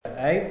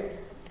8.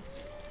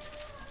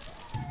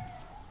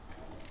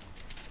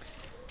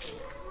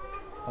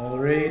 I'll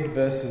read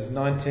verses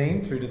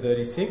 19 through to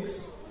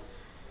 36.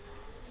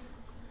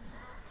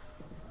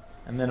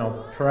 And then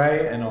I'll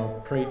pray and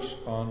I'll preach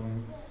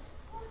on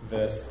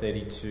verse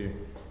 32.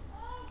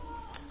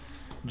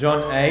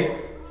 John 8,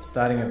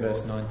 starting at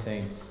verse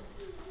 19.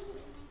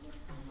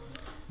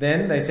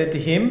 Then they said to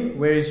him,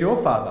 "Where is your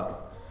Father?"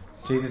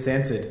 Jesus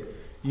answered,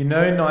 "You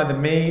know neither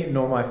me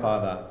nor my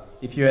Father.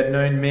 If you had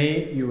known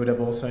me, you would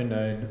have also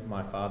known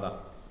my Father."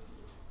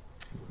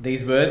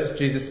 These words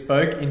Jesus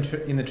spoke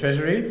in the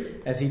treasury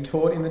as he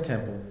taught in the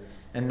temple,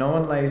 and no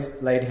one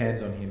laid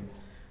hands on him,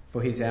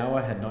 for his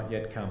hour had not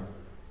yet come.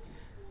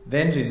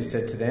 Then Jesus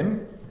said to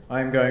them,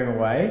 "I am going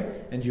away,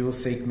 and you will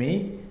seek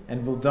me,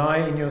 and will die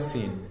in your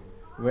sin.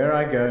 Where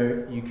I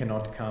go, you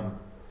cannot come."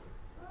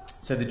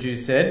 So the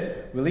Jews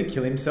said, "Will he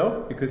kill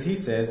himself? Because he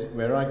says,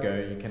 'Where I go,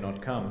 you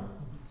cannot come.'"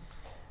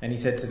 And he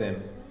said to them,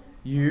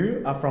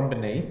 "You are from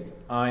beneath,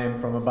 I am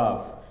from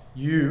above.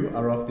 You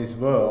are of this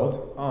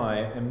world,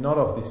 I am not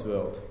of this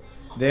world.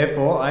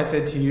 Therefore I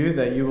said to you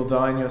that you will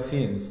die in your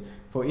sins.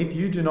 For if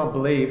you do not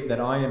believe that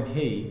I am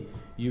he,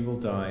 you will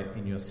die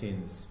in your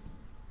sins."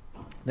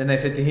 Then they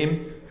said to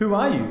him, "Who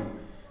are you?"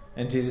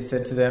 And Jesus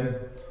said to them,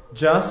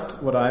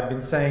 "Just what I have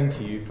been saying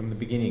to you from the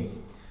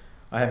beginning.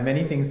 I have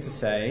many things to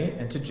say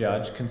and to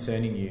judge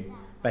concerning you,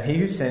 but he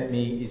who sent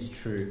me is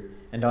true,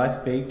 and I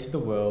speak to the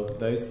world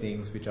those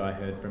things which I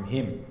heard from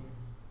him."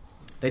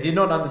 They did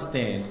not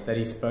understand that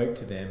he spoke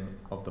to them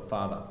of the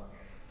Father.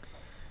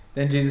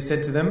 Then Jesus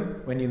said to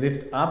them, "When you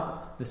lift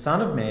up the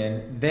Son of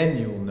Man, then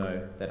you will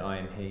know that I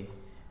am he,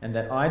 and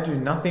that I do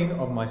nothing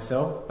of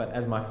myself, but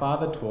as my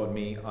Father taught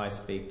me, I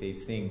speak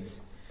these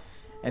things.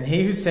 And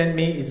he who sent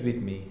me is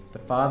with me. The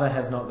Father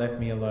has not left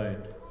me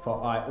alone,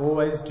 for I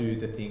always do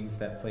the things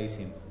that please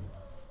him."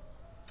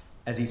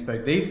 As he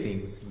spoke these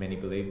things, many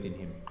believed in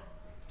him.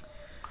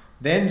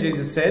 Then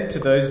Jesus said to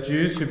those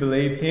Jews who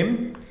believed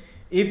him,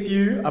 "If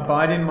you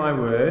abide in my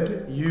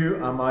word, you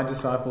are my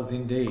disciples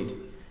indeed,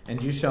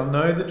 and you shall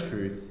know the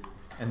truth,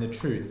 and the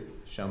truth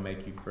shall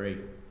make you free."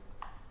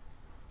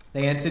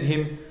 They answered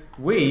him,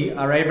 "We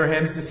are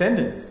Abraham's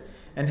descendants,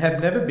 and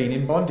have never been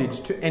in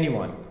bondage to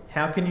anyone.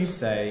 How can you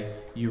say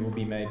you will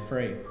be made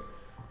free?"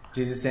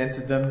 Jesus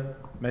answered them,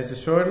 "Most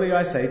assuredly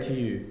I say to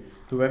you,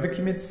 whoever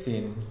commits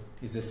sin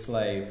is a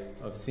slave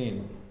of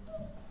sin.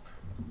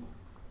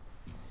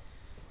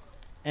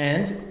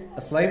 And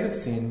a slave of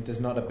sin does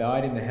not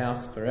abide in the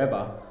house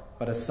forever,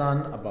 but a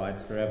son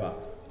abides forever.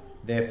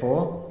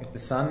 Therefore, if the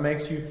Son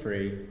makes you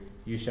free,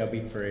 you shall be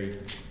free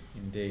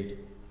indeed."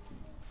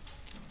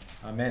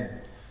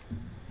 Amen.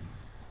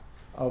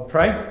 I'll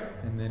pray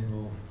and then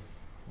we'll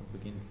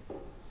begin.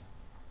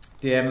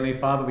 Dear Heavenly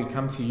Father, we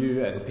come to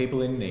you as a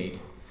people in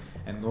need.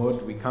 And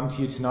Lord, we come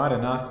to you tonight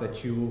and ask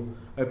that you will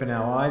open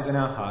our eyes and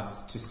our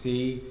hearts to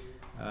see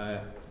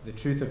the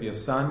truth of your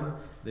Son,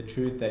 the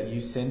truth that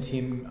you sent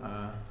him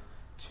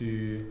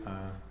to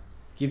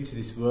give to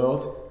this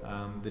world,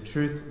 the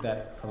truth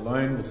that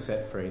alone will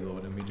set free,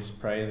 Lord. And we just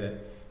pray that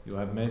you'll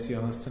have mercy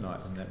on us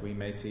tonight and that we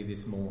may see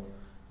this more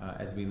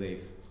as we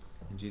leave.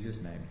 In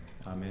Jesus' name,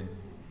 amen.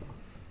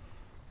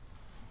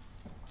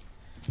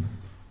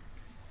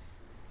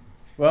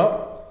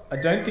 Well, I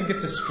don't think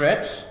it's a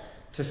stretch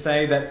to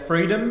say that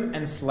freedom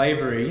and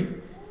slavery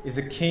is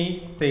a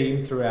key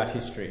theme throughout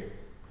history.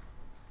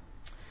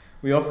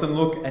 We often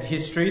look at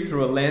history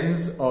through a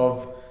lens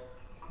of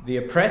the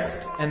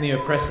oppressed and the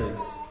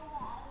oppressors,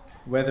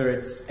 whether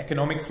it's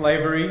economic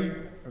slavery,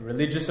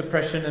 religious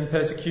oppression and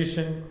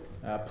persecution,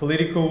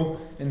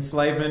 political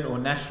enslavement or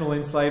national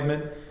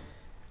enslavement,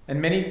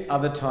 and many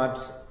other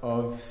types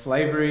of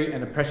slavery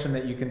and oppression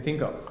that you can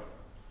think of.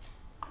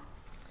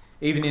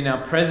 Even in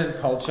our present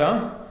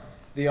culture,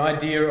 the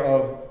idea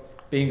of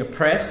being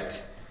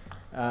oppressed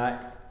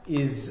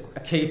is a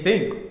key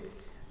thing.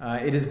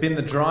 It has been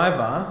the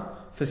driver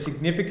for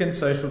significant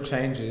social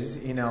changes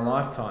in our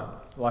lifetime,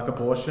 like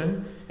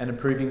abortion and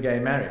approving gay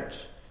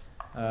marriage.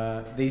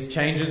 These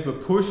changes were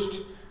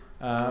pushed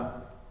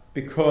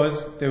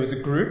because there was a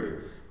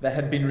group that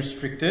had been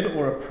restricted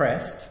or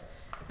oppressed,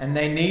 and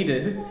they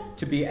needed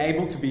to be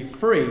able to be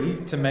free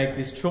to make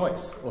this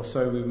choice, or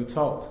so we were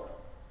told.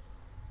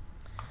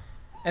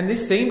 And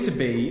this seemed to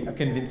be a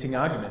convincing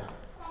argument.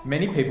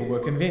 Many people were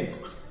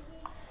convinced.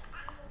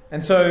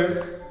 And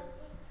so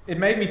it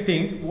made me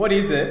think, what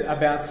is it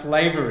about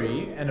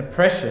slavery and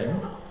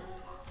oppression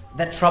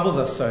that troubles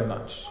us so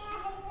much?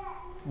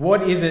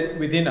 What is it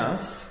within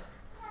us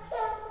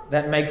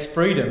that makes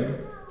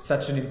freedom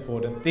such an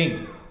important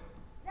thing?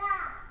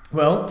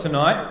 Well,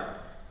 tonight,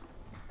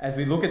 as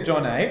we look at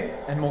John 8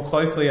 and more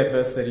closely at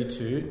verse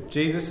 32,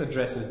 Jesus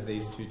addresses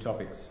these two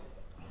topics.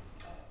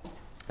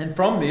 And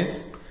from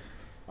this,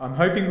 I'm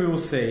hoping we will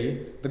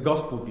see the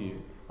gospel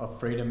view of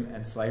freedom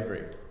and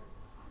slavery.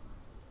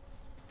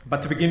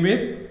 But to begin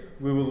with,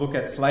 we will look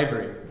at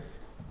slavery.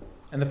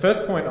 And the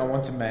first point I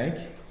want to make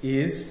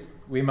is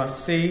we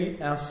must see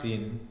our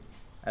sin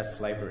as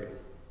slavery.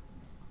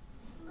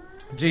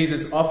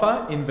 Jesus'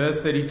 offer in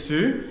verse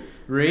 32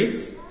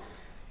 reads,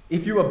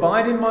 If you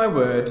abide in my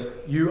word,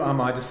 you are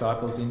my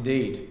disciples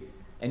indeed,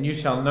 and you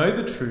shall know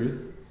the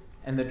truth,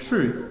 and the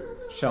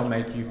truth shall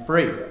make you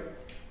free.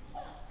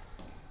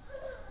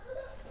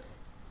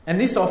 And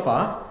this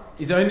offer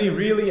is only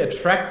really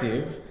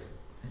attractive,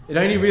 it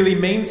only really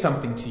means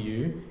something to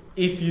you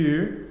if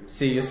you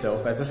see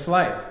yourself as a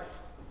slave.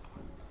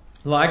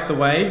 Like the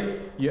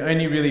way you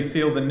only really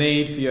feel the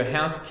need for your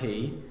house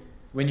key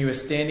when you are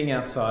standing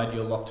outside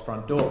your locked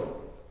front door.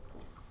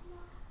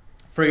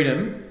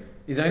 Freedom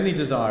is only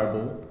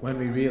desirable when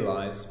we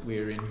realise we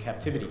are in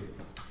captivity.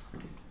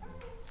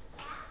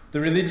 The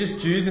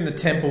religious Jews in the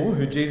temple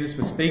who Jesus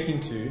was speaking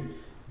to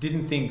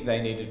didn't think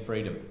they needed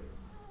freedom.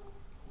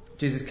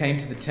 Jesus came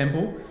to the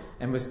temple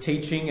and was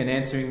teaching and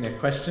answering their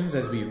questions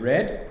as we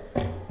read.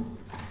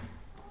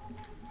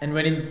 And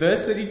when in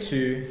verse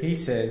 32 he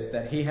says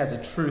that he has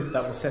a truth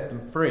that will set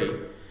them free,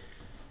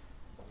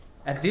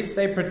 at this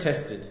they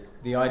protested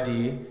the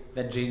idea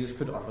that Jesus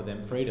could offer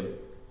them freedom.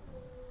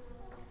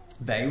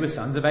 They were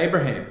sons of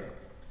Abraham.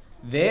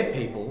 Their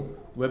people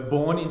were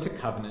born into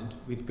covenant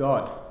with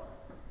God.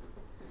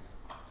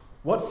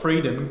 What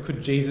freedom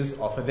could Jesus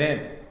offer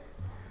them?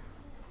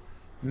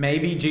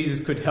 Maybe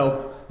Jesus could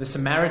help the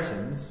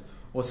Samaritans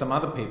or some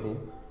other people,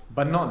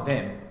 but not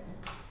them.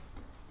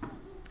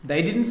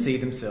 They didn't see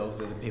themselves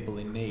as a people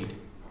in need.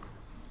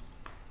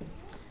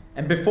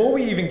 And before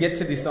we even get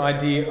to this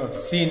idea of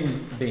sin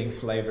being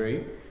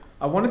slavery,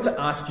 I wanted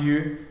to ask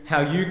you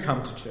how you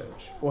come to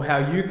church or how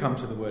you come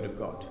to the Word of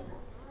God.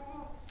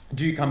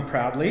 Do you come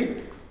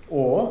proudly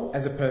or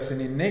as a person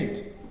in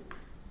need?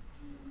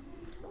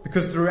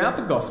 Because throughout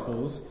the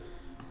Gospels,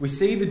 we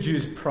see the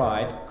Jews'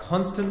 pride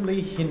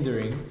constantly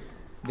hindering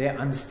their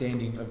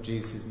understanding of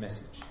Jesus'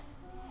 message.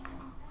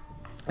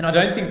 And I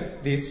don't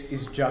think this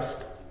is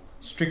just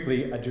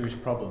strictly a Jewish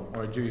problem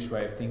or a Jewish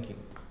way of thinking.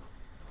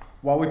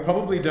 While we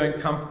probably don't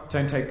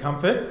take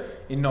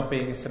comfort in not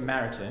being a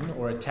Samaritan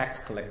or a tax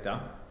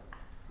collector,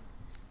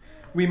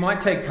 we might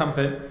take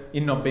comfort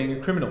in not being a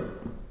criminal,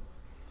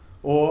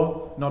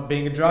 or not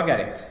being a drug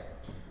addict,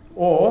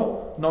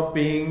 or not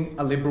being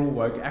a liberal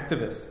woke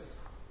activist.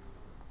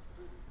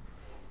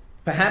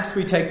 Perhaps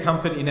we take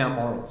comfort in our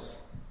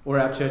morals, or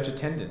our church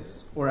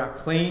attendance, or our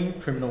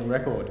clean criminal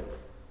record.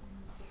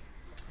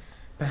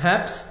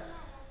 Perhaps,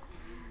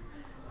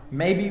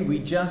 maybe we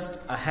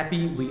just are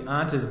happy we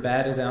aren't as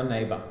bad as our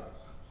neighbour,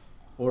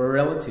 or a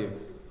relative,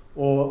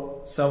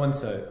 or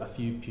so-and-so a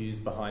few pews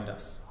behind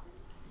us.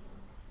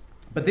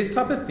 But this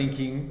type of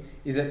thinking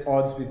is at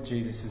odds with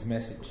Jesus'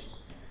 message.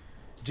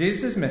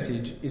 Jesus'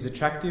 message is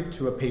attractive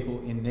to a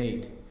people in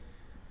need,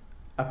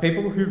 a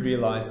people who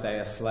realise they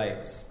are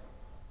slaves.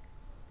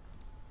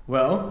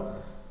 Well,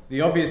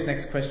 the obvious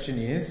next question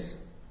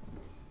is,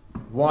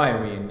 why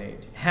are we in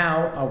need?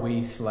 How are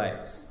we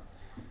slaves?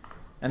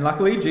 And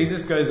luckily,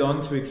 Jesus goes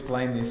on to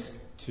explain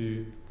this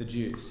to the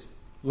Jews.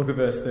 Look at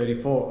verse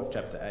 34 of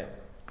chapter 8.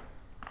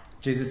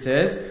 Jesus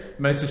says,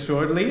 "Most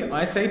assuredly,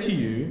 I say to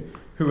you,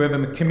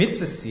 whoever commits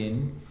a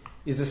sin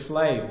is a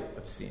slave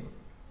of sin."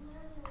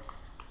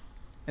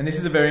 And this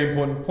is a very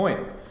important point.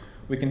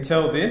 We can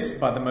tell this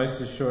by the most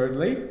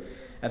assuredly.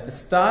 At the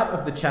start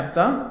of the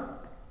chapter,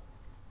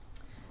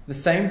 the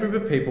same group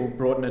of people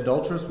brought an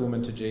adulterous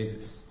woman to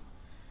Jesus.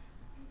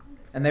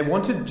 And they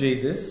wanted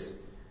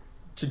Jesus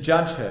to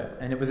judge her,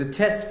 and it was a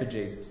test for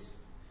Jesus.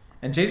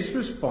 And Jesus'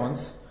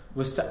 response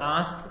was to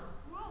ask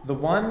the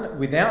one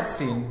without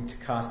sin to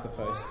cast the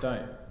first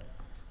stone.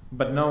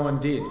 But no one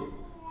did.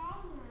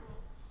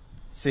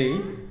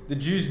 See, the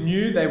Jews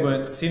knew they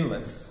weren't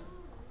sinless.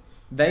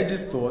 They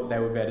just thought they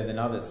were better than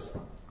others.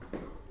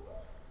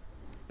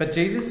 But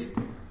Jesus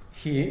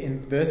here in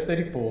verse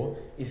 34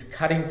 is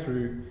cutting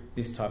through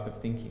this type of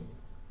thinking.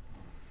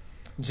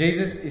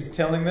 Jesus is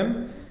telling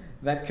them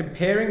that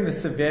comparing the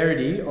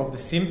severity of the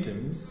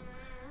symptoms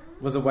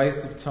was a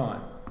waste of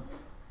time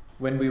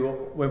when we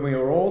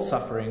were all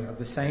suffering of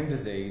the same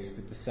disease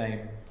with the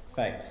same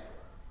fate.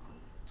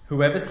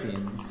 Whoever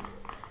sins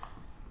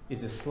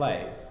is a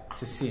slave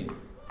to sin.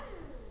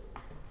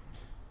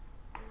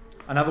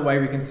 Another way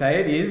we can say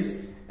it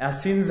is, our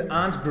sins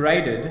aren't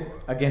graded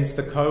against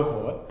the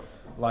cohort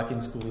like in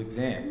school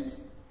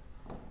exams.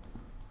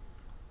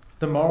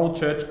 The moral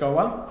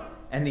churchgoer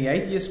and the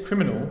atheist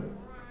criminal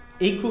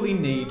equally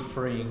need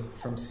freeing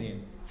from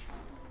sin.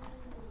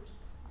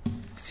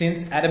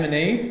 Since Adam and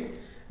Eve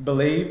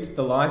believed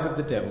the lies of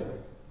the devil,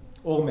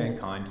 all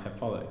mankind have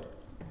followed.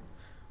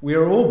 We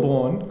are all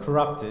born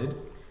corrupted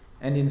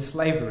and in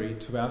slavery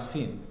to our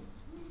sin.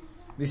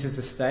 This is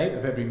the state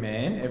of every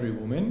man, every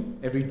woman,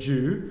 every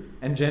Jew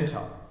and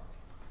Gentile.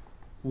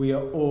 We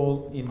are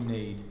all in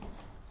need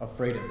of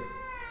freedom.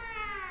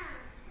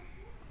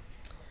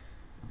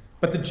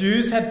 But the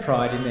Jews had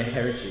pride in their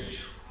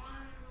heritage.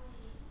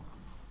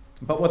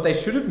 But what they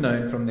should have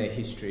known from their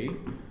history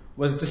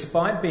was,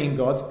 despite being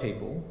God's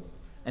people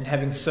and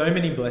having so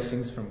many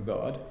blessings from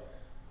God,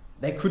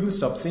 they couldn't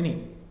stop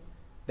sinning.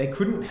 They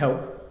couldn't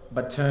help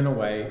but turn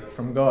away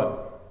from God.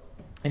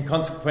 And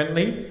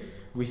consequently,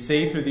 we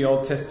see through the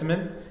Old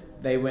Testament,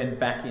 they went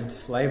back into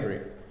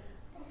slavery.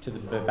 to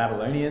the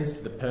Babylonians,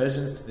 to the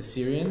Persians, to the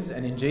Syrians,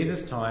 and in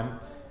Jesus' time,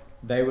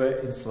 they were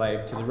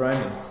enslaved to the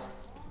Romans.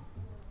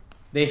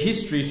 Their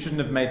history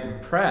shouldn't have made them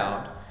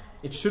proud.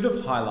 It should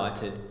have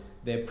highlighted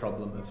their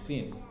problem of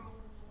sin.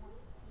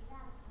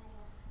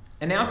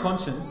 And our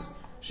conscience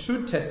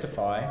should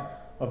testify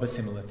of a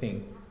similar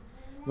thing.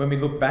 When we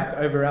look back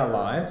over our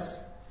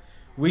lives,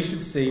 we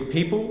should see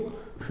people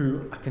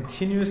who are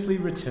continuously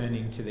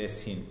returning to their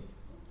sin,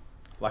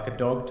 like a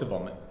dog to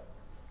vomit.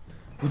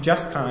 We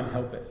just can't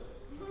help it.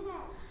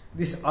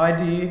 This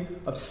idea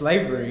of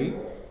slavery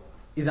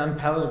is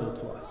unpalatable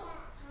to us.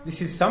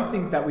 This is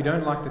something that we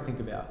don't like to think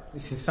about.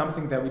 This is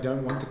something that we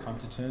don't want to come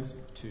to terms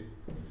to.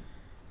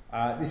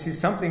 This is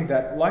something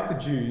that, like the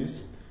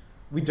Jews,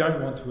 we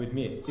don't want to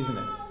admit, isn't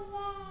it?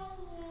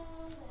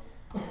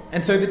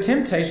 And so the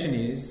temptation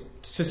is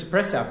to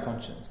suppress our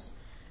conscience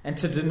and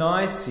to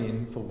deny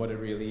sin for what it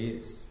really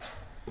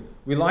is.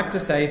 We like to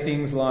say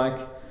things like,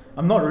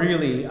 I'm not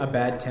really a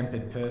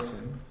bad-tempered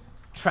person.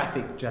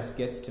 Traffic just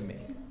gets to me.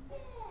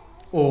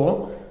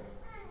 Or,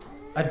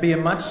 I'd be a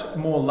much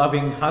more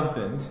loving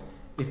husband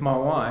if my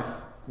wife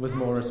was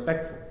more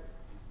respectful.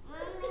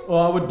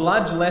 Or I would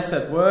bludge less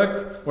at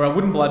work, or I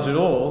wouldn't bludge at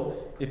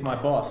all if my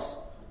boss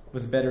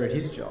was better at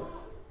his job.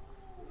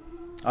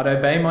 I'd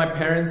obey my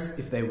parents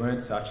if they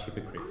weren't such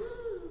hypocrites.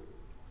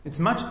 It's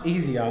much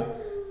easier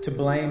to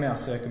blame our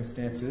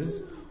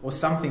circumstances or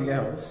something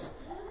else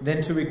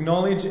than to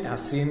acknowledge our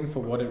sin for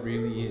what it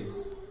really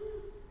is.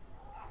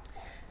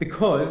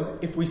 Because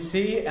if we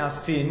see our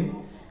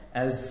sin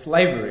as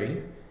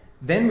slavery,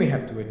 then we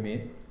have to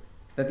admit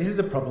that this is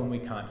a problem we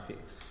can't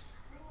fix.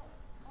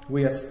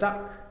 We are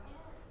stuck.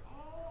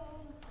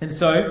 And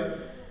so,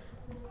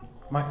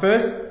 my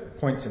first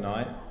point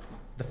tonight,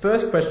 the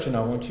first question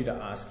I want you to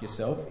ask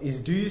yourself is,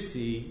 do you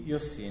see your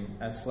sin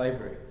as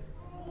slavery?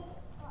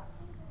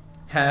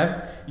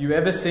 Have you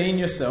ever seen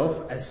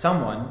yourself as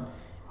someone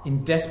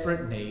in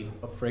desperate need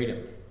of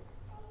freedom?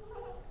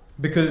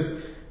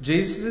 Because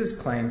Jesus'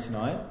 claim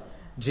tonight,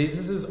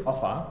 Jesus'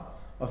 offer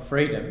of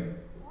freedom,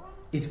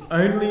 is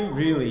only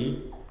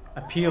really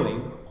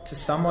appealing to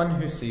someone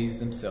who sees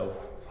themselves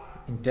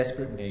in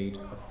desperate need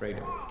of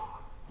freedom.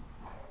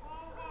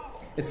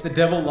 It's the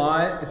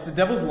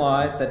devil's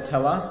lies that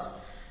tell us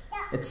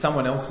it's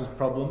someone else's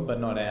problem but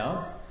not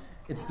ours.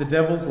 It's the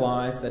devil's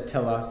lies that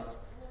tell us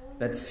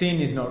that sin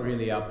is not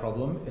really our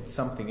problem, it's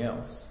something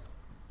else.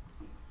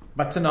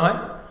 But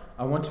tonight,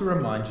 I want to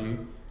remind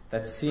you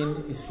that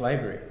sin is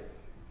slavery.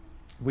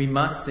 We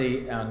must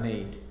see our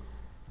need,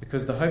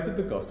 because the hope of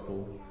the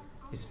gospel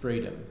is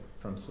freedom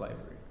from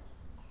slavery.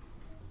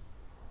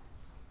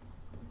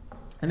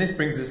 And this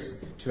brings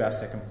us to our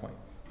second point.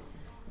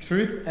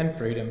 Truth and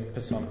freedom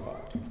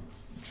personified.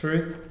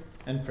 Truth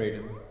and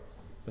freedom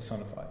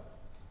personified.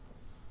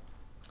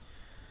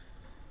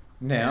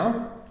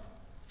 Now,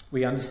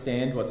 we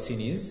understand what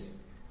sin is.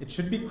 It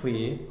should be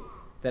clear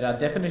that our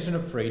definition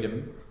of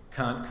freedom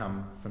can't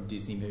come from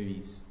Disney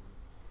movies.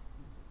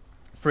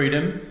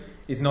 Freedom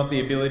is not the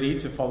ability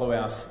to follow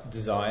our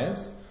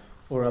desires,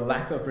 or a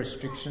lack of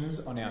restrictions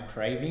on our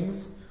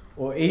cravings,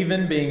 or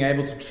even being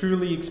able to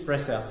truly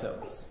express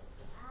ourselves.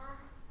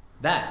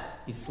 That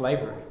is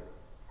slavery.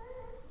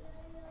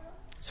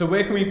 So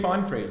where can we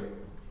find freedom?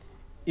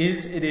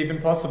 Is it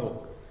even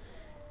possible?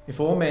 If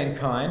all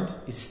mankind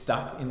is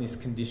stuck in this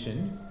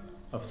condition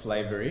of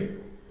slavery,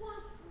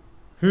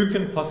 who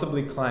can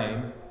possibly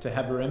claim to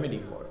have a remedy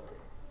for it?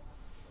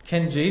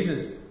 Can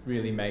Jesus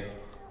really make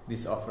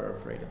this offer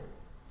of freedom?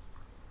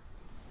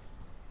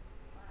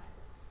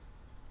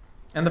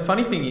 And the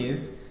funny thing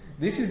is,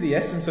 this is the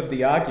essence of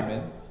the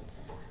argument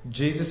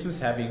Jesus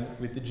was having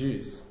with the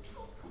Jews.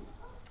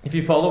 If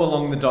you follow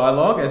along the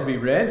dialogue as we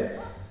read,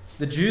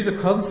 the Jews are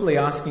constantly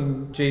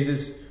asking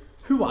Jesus,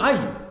 "Who are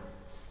you?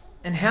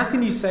 And how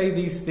can you say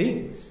these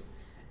things?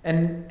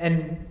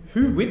 And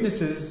who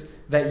witnesses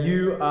that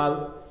you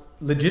are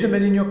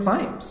legitimate in your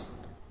claims?"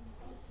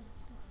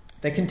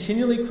 They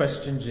continually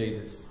question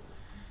Jesus.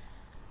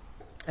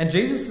 And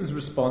Jesus'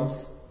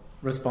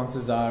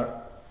 responses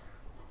are,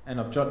 and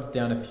I've jotted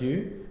down a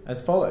few,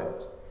 as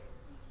follows.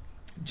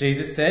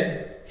 Jesus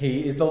said,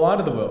 "He is the light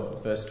of the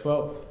world," verse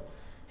 12.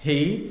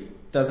 He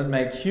doesn't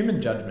make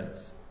human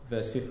judgments,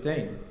 verse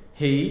 15.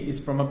 He is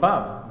from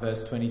above,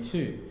 verse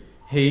 22.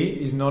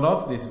 He is not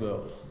of this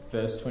world,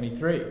 verse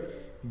 23.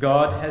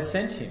 God has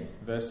sent him,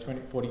 verse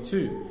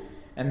 42.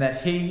 And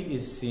that he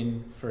is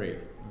sin-free,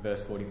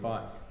 verse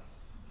 45.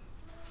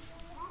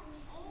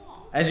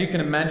 As you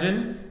can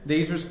imagine,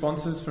 these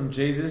responses from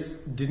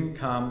Jesus didn't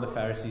calm the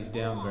Pharisees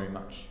down very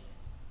much.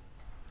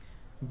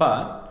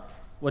 But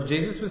what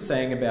Jesus was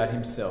saying about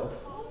himself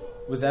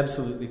was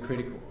absolutely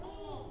critical.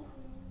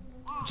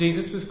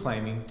 Jesus was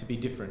claiming to be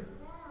different.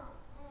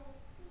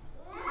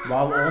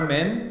 While all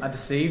men are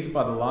deceived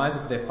by the lies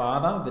of their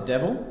father, the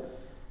devil,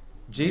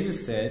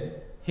 Jesus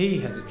said he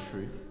has a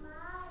truth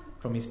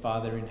from his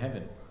Father in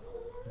heaven.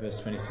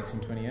 Verse 26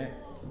 and 28.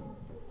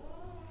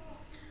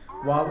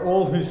 While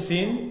all who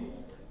sin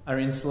are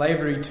in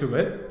slavery to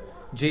it,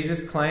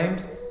 Jesus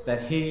claimed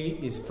that he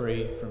is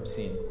free from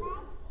sin.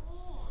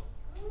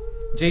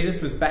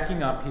 Jesus was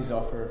backing up his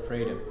offer of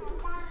freedom,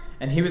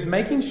 and he was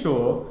making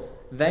sure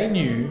they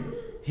knew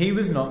he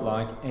was not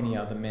like any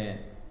other man.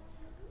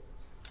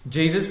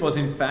 Jesus was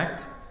in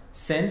fact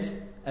sent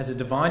as a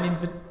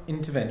divine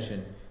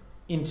intervention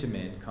into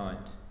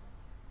mankind.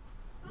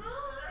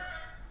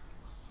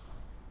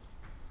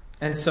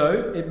 And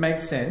so it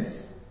makes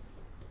sense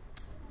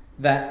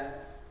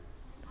that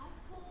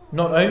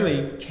not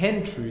only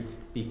can truth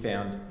be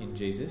found in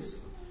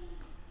Jesus,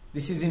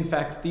 this is in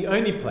fact the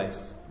only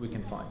place we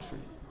can find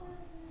truth.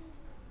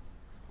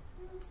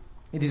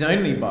 It is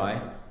only by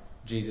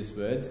Jesus'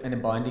 words and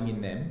abiding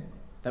in them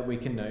that we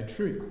can know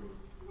truth.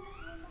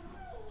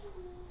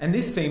 And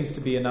this seems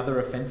to be another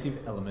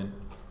offensive element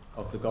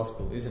of the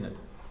gospel, isn't it?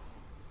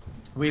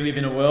 We live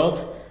in a world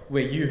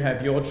where you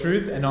have your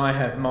truth and I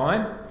have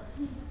mine,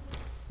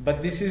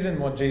 but this isn't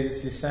what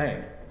Jesus is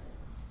saying.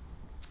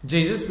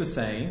 Jesus was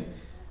saying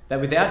that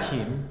without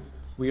him,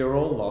 we are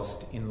all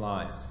lost in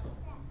lies.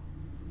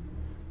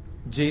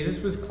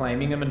 Jesus was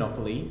claiming a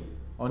monopoly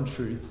on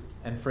truth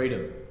and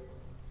freedom.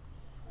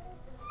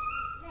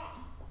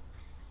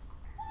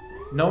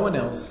 No one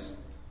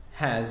else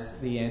has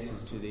the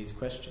answers to these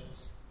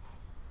questions.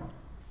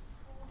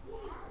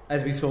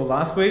 As we saw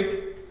last week,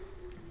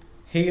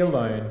 he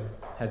alone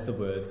has the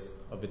words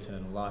of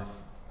eternal life.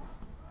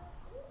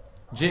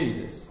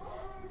 Jesus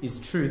is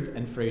truth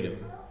and freedom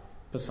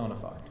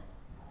personified.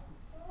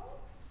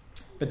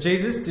 But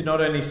Jesus did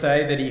not only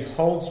say that he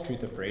holds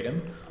truth or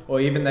freedom, or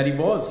even that he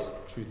was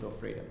truth or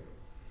freedom.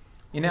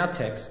 In our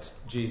text,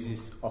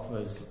 Jesus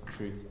offers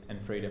truth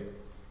and freedom.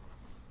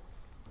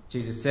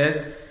 Jesus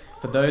says,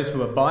 "For those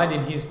who abide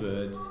in his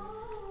word,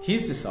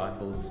 his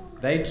disciples,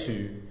 they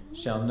too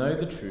shall know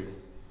the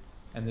truth,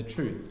 and the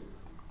truth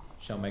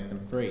shall make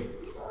them free."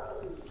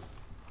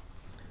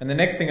 And the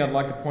next thing I'd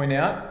like to point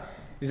out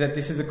is that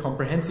this is a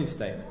comprehensive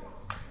statement.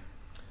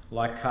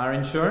 Like car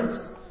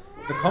insurance,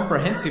 the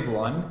comprehensive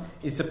one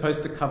is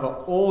supposed to cover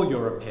all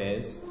your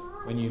repairs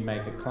when you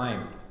make a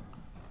claim.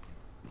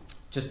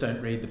 Just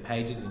don't read the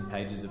pages and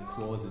pages of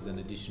clauses and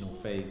additional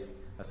fees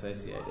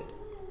associated.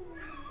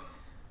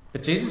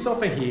 But Jesus'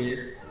 offer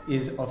here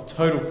is of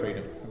total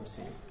freedom from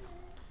sin.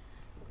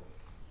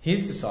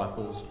 His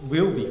disciples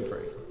will be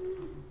free.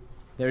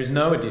 There is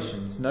no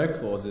additions, no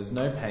clauses,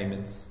 no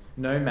payments,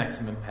 no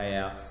maximum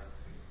payouts.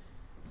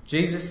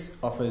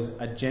 Jesus offers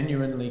a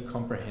genuinely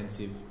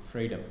comprehensive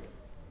freedom.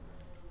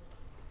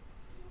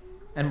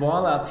 And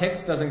while our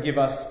text doesn't give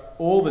us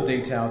all the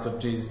details of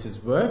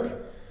Jesus' work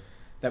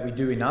that we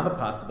do in other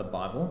parts of the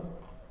Bible,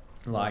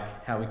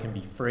 like how we can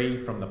be free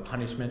from the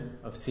punishment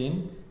of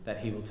sin that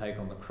he will take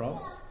on the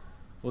cross,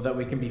 or that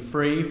we can be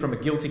free from a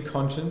guilty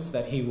conscience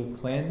that he will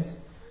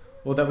cleanse,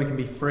 or that we can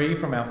be free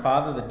from our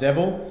father, the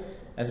devil,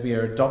 as we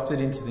are adopted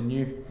into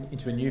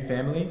a new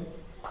family,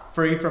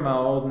 free from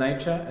our old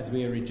nature as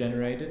we are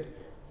regenerated,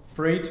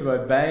 free to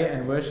obey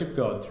and worship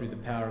God through the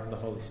power of the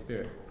Holy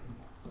Spirit.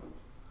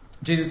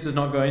 Jesus does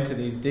not go into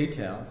these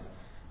details,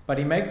 but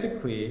he makes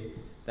it clear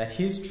that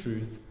his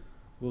truth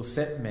will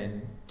set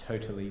men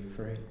totally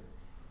free.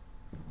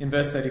 In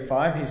verse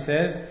 35, he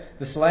says,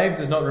 "The slave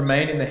does not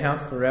remain in the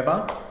house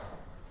forever,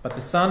 but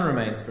the Son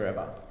remains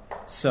forever.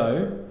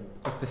 So,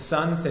 if the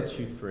Son sets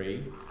you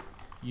free,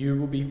 you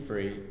will be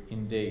free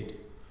indeed."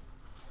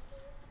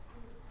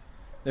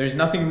 There is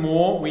nothing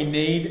more we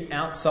need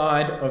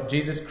outside of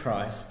Jesus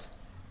Christ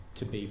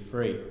to be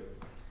free.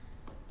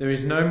 There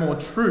is no more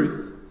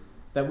truth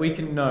that we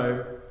can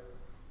know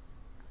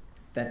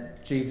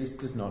that Jesus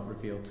does not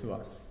reveal to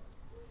us.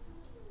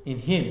 In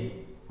him,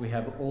 we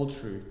have all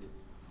truth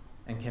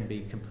and can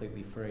be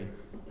completely free.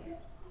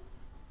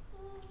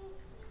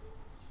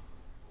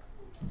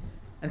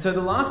 And so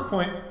the last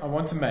point I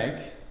want to make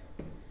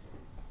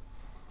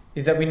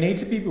is that we need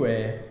to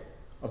beware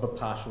of a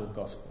partial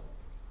gospel.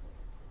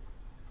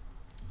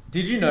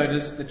 Did you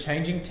notice the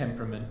changing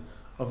temperament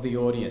of the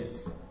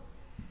audience?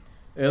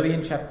 Early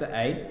in chapter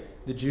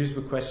 8, the Jews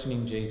were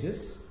questioning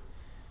Jesus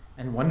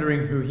and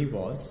wondering who he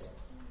was.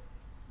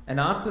 And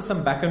after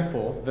some back and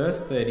forth,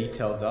 verse 30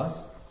 tells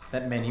us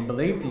that many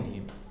believed in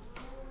him.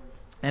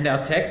 And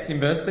our text in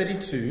verse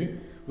 32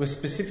 was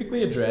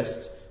specifically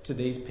addressed to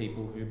these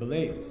people who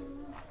believed.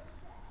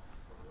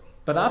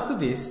 But after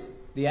this,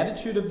 the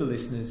attitude of the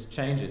listeners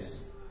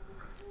changes.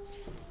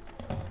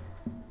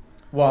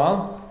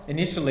 While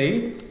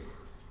initially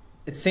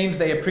it seems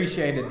they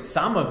appreciated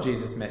some of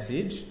Jesus'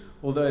 message,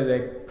 although they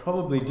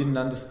probably didn't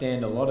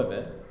understand a lot of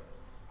it,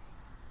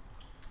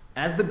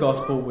 as the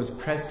gospel was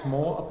pressed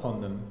more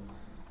upon them,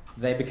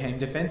 they became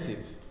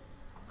defensive,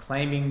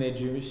 claiming their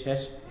Jewish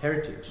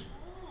heritage.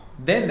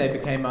 Then they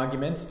became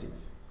argumentative.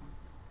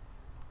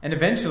 And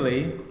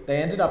eventually,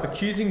 they ended up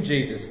accusing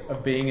Jesus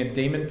of being a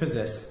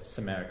demon-possessed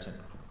Samaritan.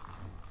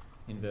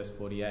 In verse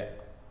 48.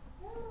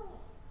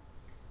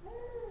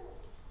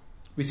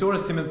 We saw a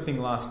similar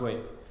thing last week.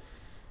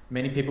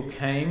 Many people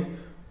came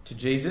to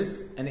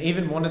Jesus and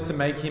even wanted to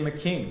make him a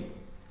king.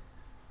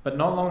 But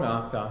not long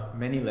after,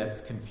 many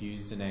left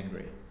confused and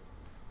angry.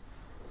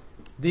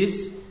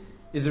 This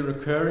is a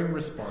recurring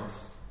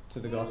response to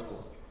the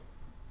gospel.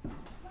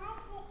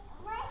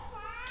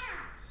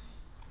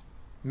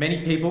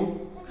 Many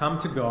people come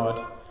to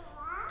God,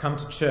 come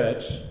to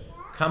church,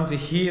 come to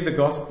hear the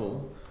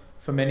gospel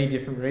for many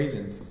different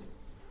reasons.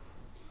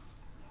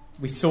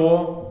 We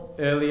saw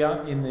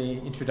earlier in the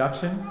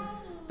introduction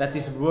that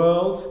this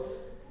world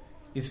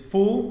is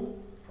full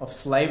of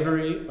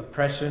slavery,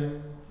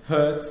 oppression,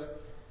 hurt,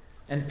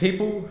 and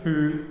people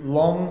who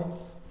long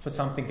for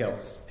something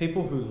else,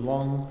 people who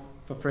long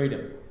for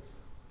freedom.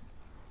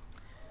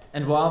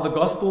 And while the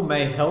gospel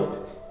may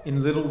help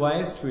in little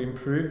ways to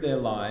improve their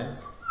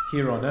lives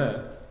here on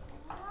earth,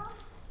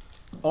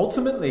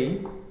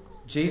 ultimately,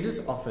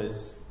 Jesus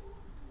offers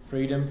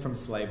freedom from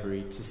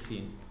slavery to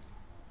sin.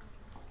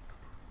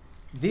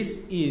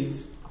 This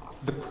is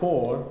the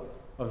core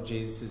of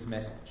Jesus'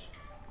 message.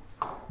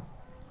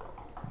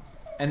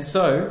 And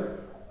so,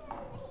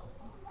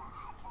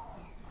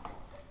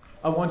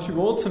 I want you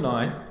all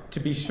tonight to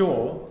be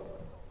sure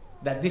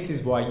that this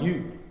is why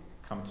you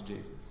come to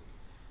Jesus.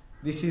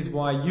 This is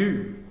why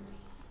you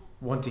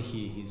want to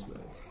hear his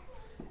words.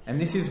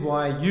 And this is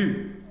why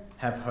you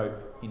have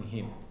hope in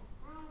him.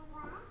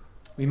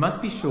 We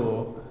must be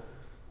sure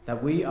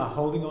that we are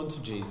holding on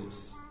to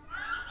Jesus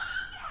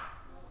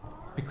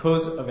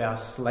because of our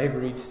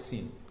slavery to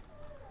sin.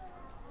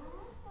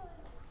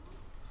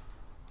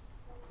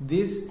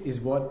 This is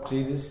what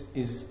Jesus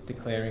is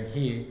declaring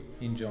here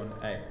in John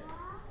 8.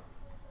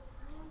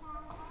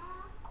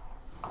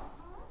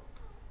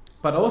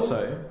 But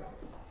also,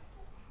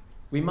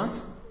 we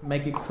must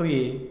make it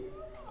clear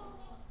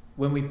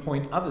when we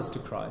point others to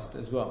Christ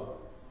as well.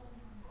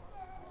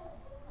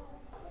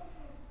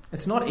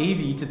 It's not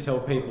easy to tell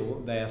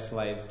people they are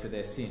slaves to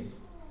their sin,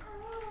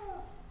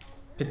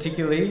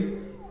 particularly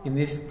in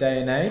this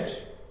day and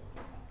age.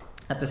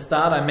 At the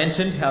start, I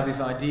mentioned how this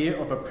idea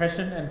of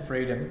oppression and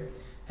freedom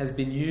has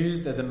been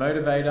used as a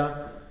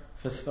motivator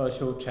for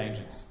social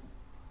changes.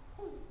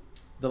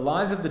 The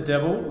lies of the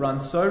devil run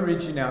so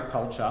rich in our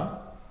culture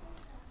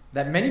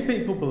that many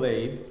people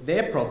believe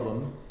their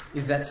problem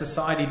is that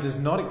society does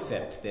not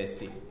accept their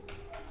sin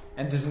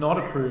and does not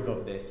approve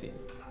of their sin.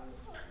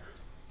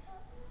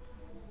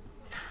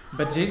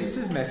 But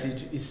Jesus'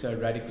 message is so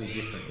radically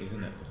different,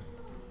 isn't it?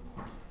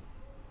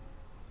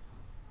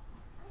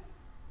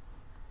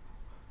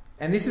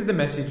 And this is the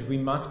message we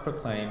must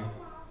proclaim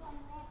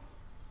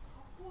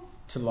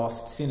to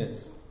lost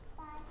sinners.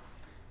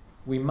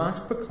 We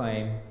must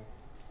proclaim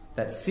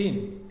that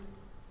sin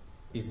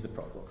is the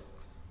problem,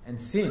 and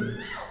sin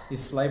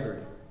is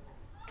slavery,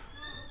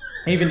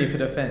 even if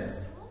it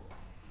offends.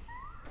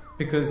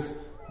 Because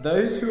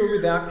those who are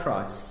without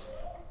Christ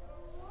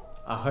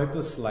are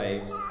hopeless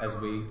slaves, as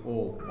we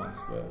all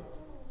once were.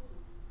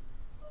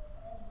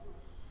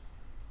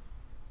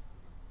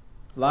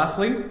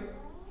 Lastly,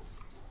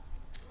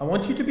 I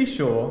want you to be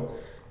sure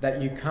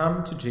that you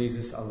come to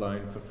Jesus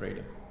alone for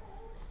freedom.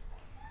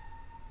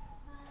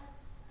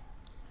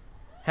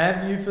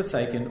 Have you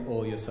forsaken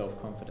all your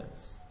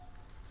self-confidence?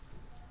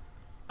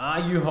 Are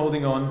you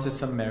holding on to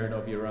some merit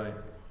of your own?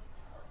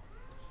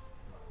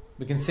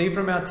 We can see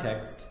from our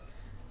text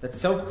that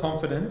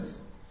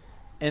self-confidence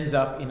ends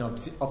up in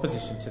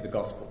opposition to the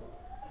gospel.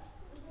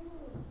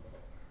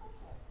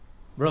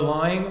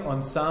 Relying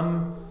on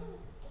some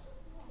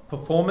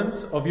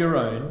performance of your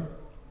own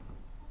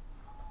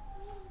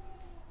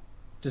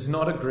does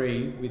not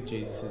agree with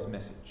Jesus'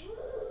 message.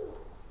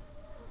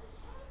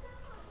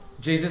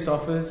 Jesus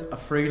offers a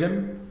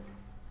freedom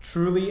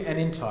truly and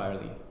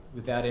entirely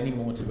without any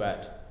more to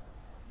add.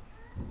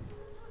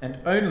 And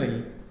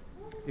only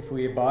if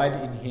we abide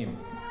in him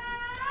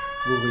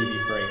will we be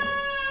free.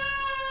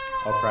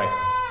 I'll pray.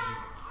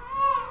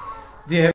 Dear